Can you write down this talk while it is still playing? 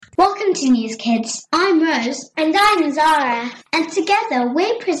Welcome to NewzKidz. I'm Rose. And I'm Zara. And together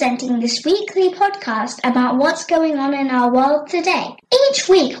we're presenting this weekly podcast about what's going on in our world today. Each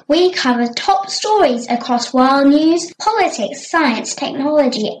week we cover top stories across world news, politics, science,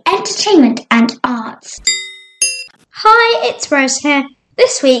 technology, entertainment and arts. Hi, it's Rose here.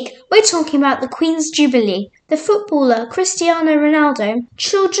 This week we're talking about the Queen's Jubilee, the footballer Cristiano Ronaldo,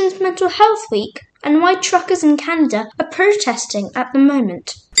 Children's Mental Health Week, and why truckers in Canada are protesting at the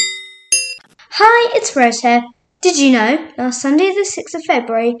moment. Hi, it's Rose here. Did you know last Sunday the 6th of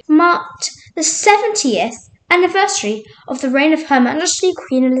February marked the 70th anniversary of the reign of Her Majesty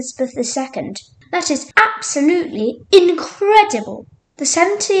Queen Elizabeth II? That is absolutely incredible. The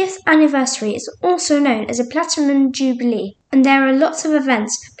 70th anniversary is also known as a Platinum Jubilee, and there are lots of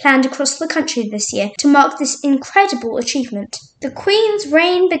events planned across the country this year to mark this incredible achievement. The Queen's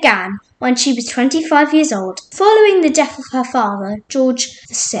reign began when she was 25 years old, following the death of her father, George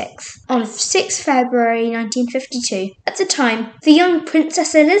VI, on 6 February 1952. At the time, the young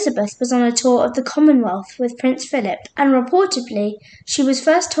Princess Elizabeth was on a tour of the Commonwealth with Prince Philip, and reportedly, she was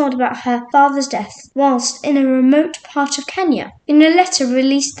first told about her father's death whilst in a remote part of Kenya. In a letter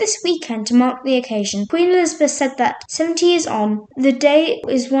released this weekend to mark the occasion, Queen Elizabeth said that 70 years on, the day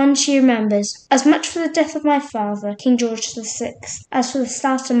is one she remembers, as much for the death of my father, King George VI, as for the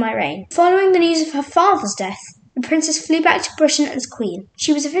start of my reign. Following the news of her father's death, the princess flew back to Britain as queen.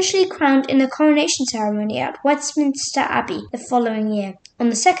 She was officially crowned in the coronation ceremony at Westminster Abbey the following year, on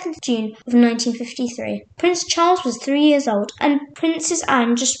the 2nd of June of 1953. Prince Charles was 3 years old, and Princess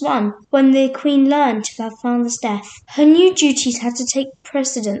Anne just 1 when the Queen learned of her father's death. Her new duties had to take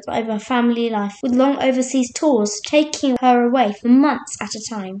precedence over family life, with long overseas tours taking her away for months at a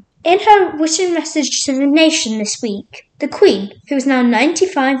time. In her written message to the nation this week, the Queen, who is now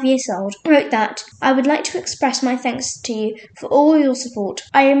 95 years old, wrote that, "I would like to express my thanks to you for all your support.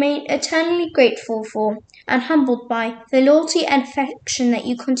 I remain eternally grateful for and humbled by the loyalty and affection that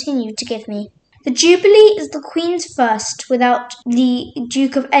you continue to give me." The Jubilee is the Queen's first without the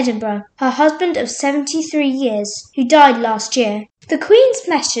Duke of Edinburgh, her husband of 73 years, who died last year. The Queen's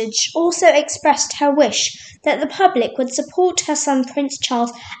message also expressed her wish that the public would support her son Prince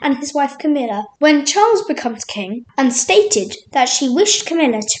Charles and his wife Camilla when Charles becomes king, and stated that she wished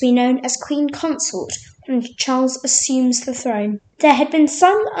Camilla to be known as Queen Consort when Charles assumes the throne. There had been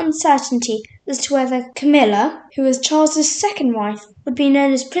some uncertainty as to whether Camilla, who was Charles's second wife, would be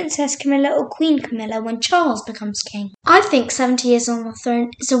known as Princess Camilla or Queen Camilla when Charles becomes king. I think 70 years on the throne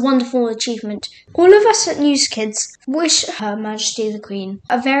is a wonderful achievement. All of us at NewzKidz wish Her Majesty the Queen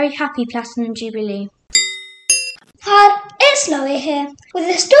a very happy Platinum Jubilee. Hi, it's Laurie here, with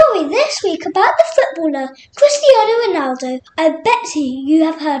a story this week about the footballer Cristiano Ronaldo. I bet you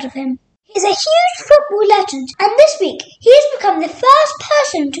have heard of him. He's a huge football legend, and this week he has become the first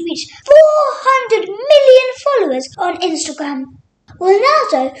person to reach 400 million followers on Instagram.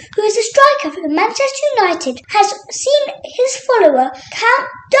 Ronaldo, who is a striker for Manchester United, has seen his follower count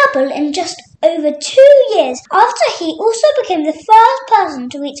double in just over 2 years, after he also became the first person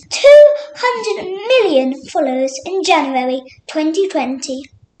to reach 200 million followers in January 2020.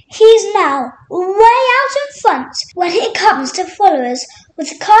 He is now way out in front when it comes to followers,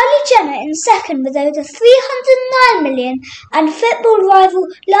 with Kylie Jenner in second with over 309 million and football rival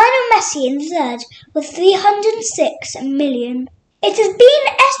Lionel Messi in third with 306 million. It has been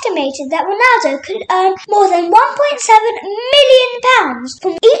estimated that Ronaldo could earn more than £1.7 million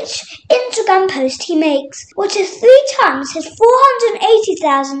from each Instagram post he makes, which is 3 times his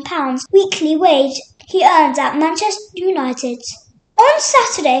 £480,000 weekly wage he earns at Manchester United. On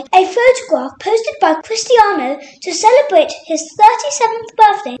Saturday, a photograph posted by Cristiano to celebrate his 37th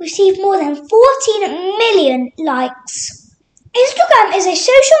birthday received more than 14 million likes. Instagram is a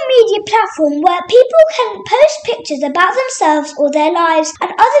social media platform where people can post pictures about themselves or their lives,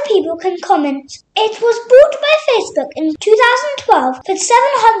 and other people can comment. It was bought by Facebook in 2012 for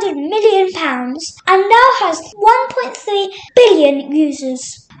 £700 million and now has 1.3 billion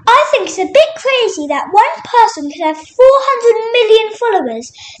users. I think it's a bit crazy that one person can have 400 million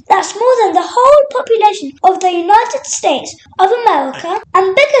followers. That's more than the whole population of the United States of America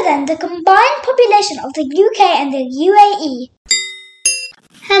and bigger than the combined population of the UK and the UAE.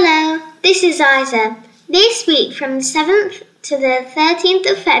 Hello, this is Isa. This week from the 7th to the 13th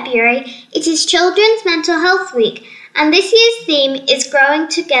of February, it is Children's Mental Health Week, and this year's theme is Growing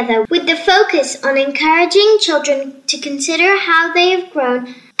Together, with the focus on encouraging children to consider how they have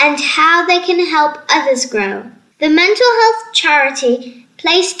grown and how they can help others grow. The mental health charity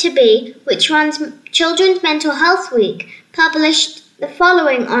Place to Be, which runs Children's Mental Health Week, published the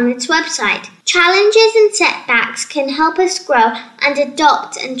following on its website. Challenges and setbacks can help us grow and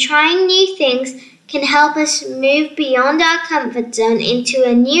adopt, and trying new things can help us move beyond our comfort zone into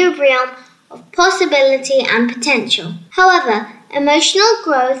a new realm of possibility and potential. However, emotional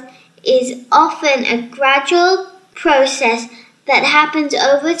growth is often a gradual process that happens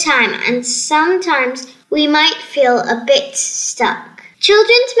over time, and sometimes we might feel a bit stuck.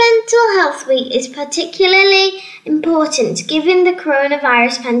 Children's Mental Health Week is particularly important given the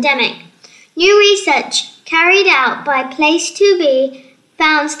coronavirus pandemic. New research carried out by Place2Be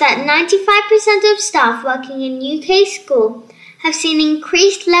found that 95% of staff working in UK schools have seen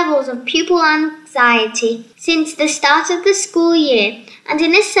increased levels of pupil anxiety since the start of the school year, and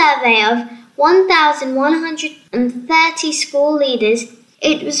in a survey of 1,130 school leaders,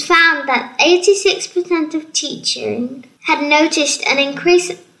 it was found that 86% of teaching had noticed an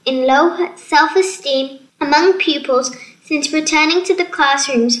increase in low self-esteem among pupils since returning to the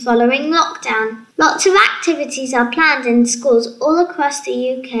classrooms following lockdown. Lots of activities are planned in schools all across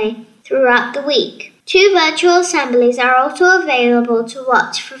the UK throughout the week. 2 virtual assemblies are also available to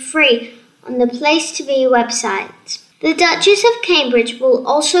watch for free on the Place2Be website. The Duchess of Cambridge will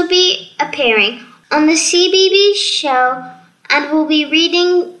also be appearing on the CBeebies show and will be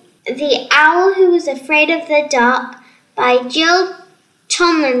reading The Owl Who Was Afraid of the Dark by Jill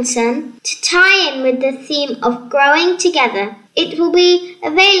Tomlinson to tie in with the theme of growing together. It will be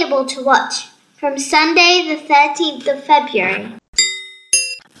available to watch from Sunday the 13th of February.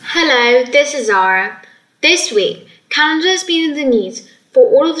 Hello, this is Zara. This week, Canada has been in the news for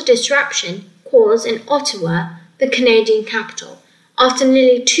all of the disruption caused in Ottawa, the Canadian capital, after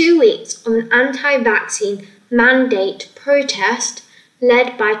nearly 2 weeks of an anti-vaccine mandate protest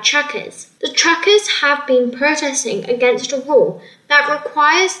led by truckers. The truckers have been protesting against a rule that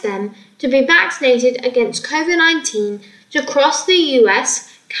requires them to be vaccinated against COVID-19 to cross the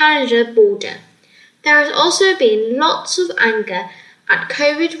US-Canada border. There has also been lots of anger at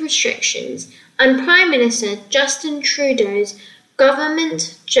COVID restrictions and Prime Minister Justin Trudeau's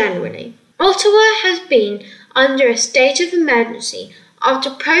government generally. Ottawa has been under a state of emergency after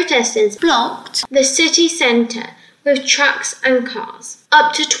protesters blocked the city centre with trucks and cars.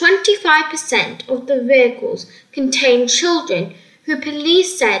 Up to 25% of the vehicles contained children who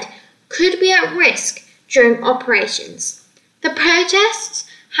police said could be at risk during operations. The protests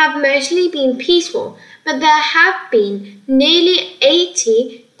have mostly been peaceful, but there have been nearly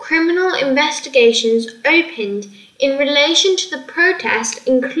 80 criminal investigations opened in relation to the protest,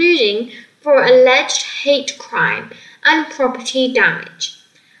 including for alleged hate crime and property damage.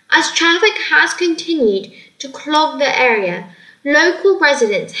 As traffic has continued to clog the area, local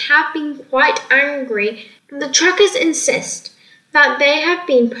residents have been quite angry. The truckers insist that they have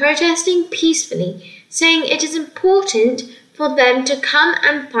been protesting peacefully, saying it is important for them to come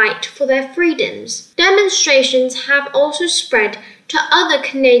and fight for their freedoms. Demonstrations have also spread to other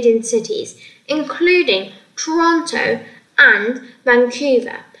Canadian cities, including Toronto and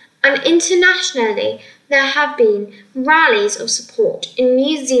Vancouver, and internationally there have been rallies of support in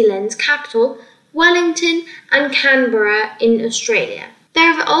New Zealand's capital, Wellington, and Canberra in Australia.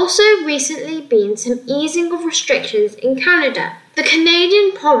 There have also recently been some easing of restrictions in Canada. The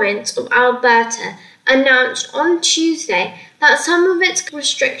Canadian province of Alberta announced on Tuesday that some of its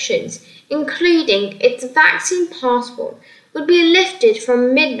restrictions, including its vaccine passport, would be lifted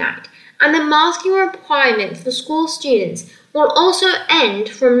from midnight, and the masking requirement for school students will also end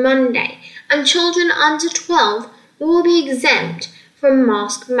from Monday, and children under 12 will be exempt from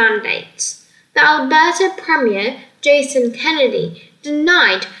mask mandates. The Alberta Premier, Jason Kennedy,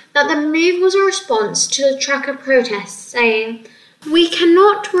 denied that the move was a response to the trucker protests, saying, "We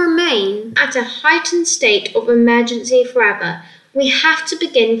cannot remain at a heightened state of emergency forever. We have to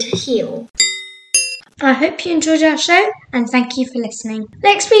begin to heal." I hope you enjoyed our show and thank you for listening.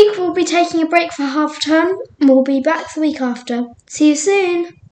 Next week we'll be taking a break for half term and we'll be back the week after. See you soon.